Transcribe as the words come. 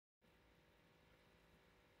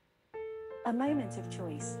A moment of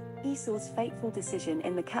choice, Esau's fateful decision.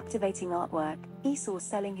 In the captivating artwork, Esau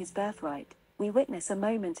selling his birthright, we witness a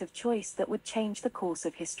moment of choice that would change the course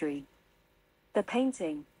of history. The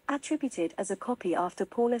painting, attributed as a copy after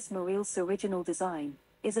Paulus Moreelse's original design,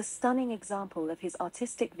 is a stunning example of his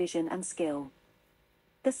artistic vision and skill.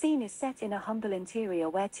 The scene is set in a humble interior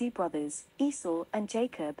where two brothers, Esau and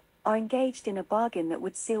Jacob, are engaged in a bargain that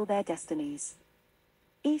would seal their destinies.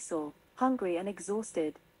 Esau, hungry and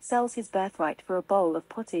exhausted, sells his birthright for a bowl of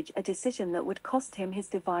pottage, a decision that would cost him his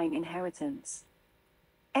divine inheritance.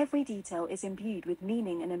 Every detail is imbued with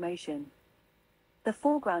meaning and emotion. The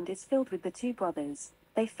foreground is filled with the two brothers,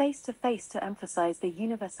 they face to emphasize the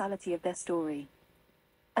universality of their story.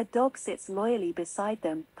 A dog sits loyally beside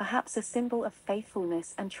them, perhaps a symbol of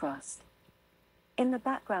faithfulness and trust. In the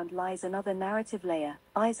background lies another narrative layer,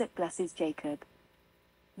 Isaac blesses Jacob.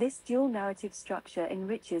 This dual narrative structure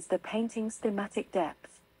enriches the painting's thematic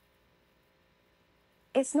depth.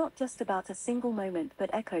 It's not just about a single moment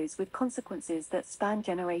but echoes with consequences that span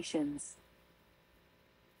generations.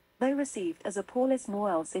 Though received as a Paulus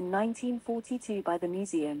Moreelse in 1942 by the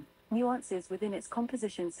museum, nuances within its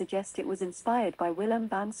composition suggest it was inspired by Willem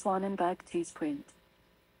van Swanenburgh II's print.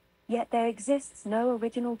 Yet there exists no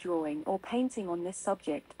original drawing or painting on this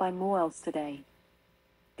subject by Moreelse today.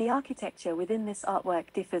 The architecture within this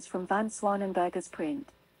artwork differs from van Swanenburg's print.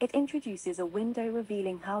 It introduces a window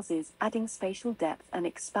revealing houses, adding spatial depth and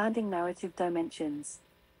expanding narrative dimensions.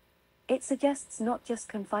 It suggests not just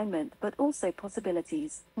confinement but also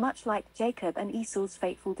possibilities, much like Jacob and Esau's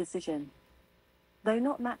fateful decision. Though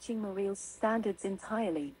not matching Moreelse's standards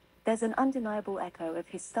entirely, there's an undeniable echo of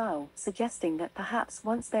his style, suggesting that perhaps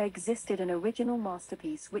once there existed an original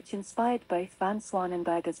masterpiece which inspired both van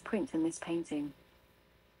Swanenburg's print and this painting.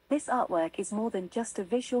 This artwork is more than just a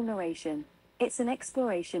visual narration. It's an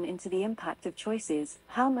exploration into the impact of choices,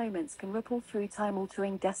 how moments can ripple through time,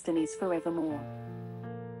 altering destinies forevermore.